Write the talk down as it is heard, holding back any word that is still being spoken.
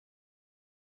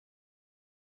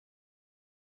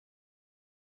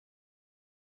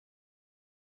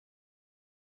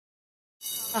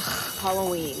Ugh,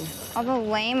 Halloween. All the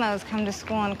lamos come to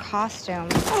school in costume.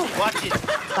 Watch it.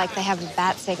 Like they have a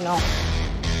bat signal.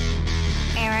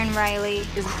 Aaron Riley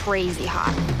is crazy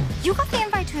hot. You got the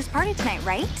invite to his party tonight,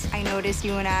 right? I noticed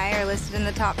you and I are listed in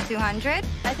the top 200.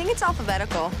 I think it's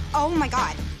alphabetical. Oh my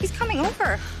God, he's coming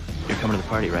over. You're coming to the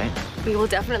party, right? We will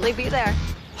definitely be there.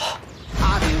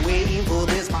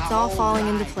 It's all falling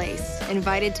into place.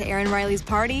 Invited to Aaron Riley's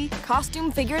party,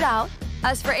 costume figured out.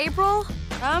 As for April,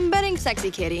 I'm betting sexy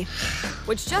kitty.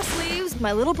 Which just leaves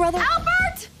my little brother,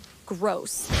 Albert!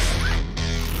 Gross.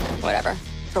 Whatever.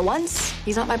 For once,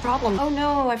 he's not my problem. Oh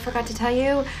no, I forgot to tell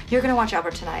you. You're gonna watch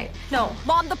Albert tonight. No,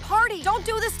 Mom, the party! Don't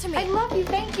do this to me! I love you,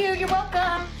 thank you, you're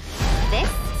welcome. This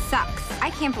sucks. I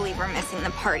can't believe we're missing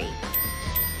the party.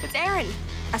 It's Aaron.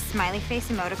 A smiley face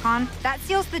emoticon? That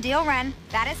seals the deal, Ren.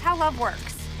 That is how love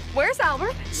works. Where's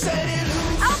Albert?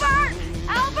 Albert!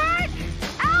 Albert!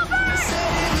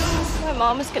 Albert! My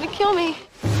mom is gonna kill me.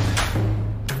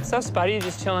 So, Spidey, you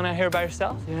just chilling out here by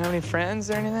yourself? You don't have any friends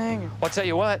or anything? Well, I'll tell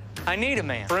you what, I need a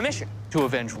man for a mission to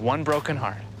avenge one broken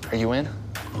heart. Are you in?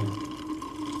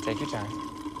 Take your time.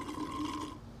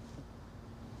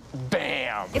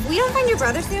 Bam! If we don't find your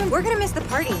brother soon, we're gonna miss the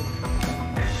party.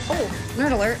 Oh,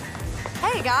 nerd alert.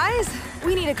 Hey, guys,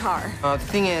 we need a car. The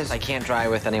thing is, I can't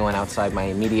drive with anyone outside my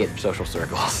immediate social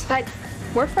circles. But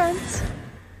we're friends.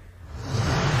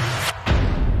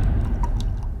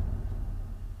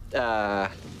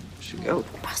 Should go.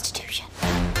 Prostitution.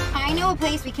 I know a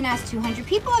place we can ask 200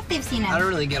 people if they've seen him. I don't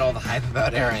really get all the hype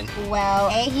about Aaron. Well,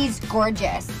 A, he's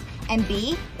gorgeous. And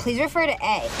B, please refer to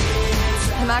A.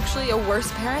 I'm actually a worse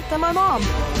parent than my mom.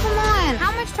 Come on,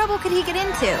 how much trouble could he get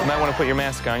into? You might want to put your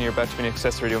mask on. You're about to be an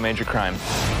accessory to a major crime.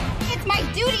 It's my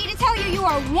duty to tell you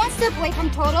are one step away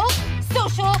from total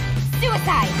social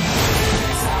suicide.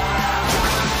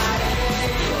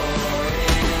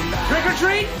 Trick or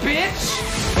treat, bitch!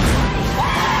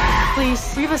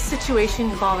 Please, we have a situation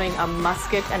involving a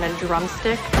musket and a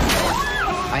drumstick.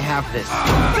 I have this.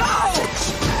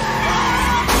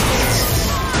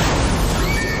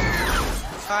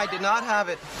 I did not have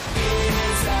it.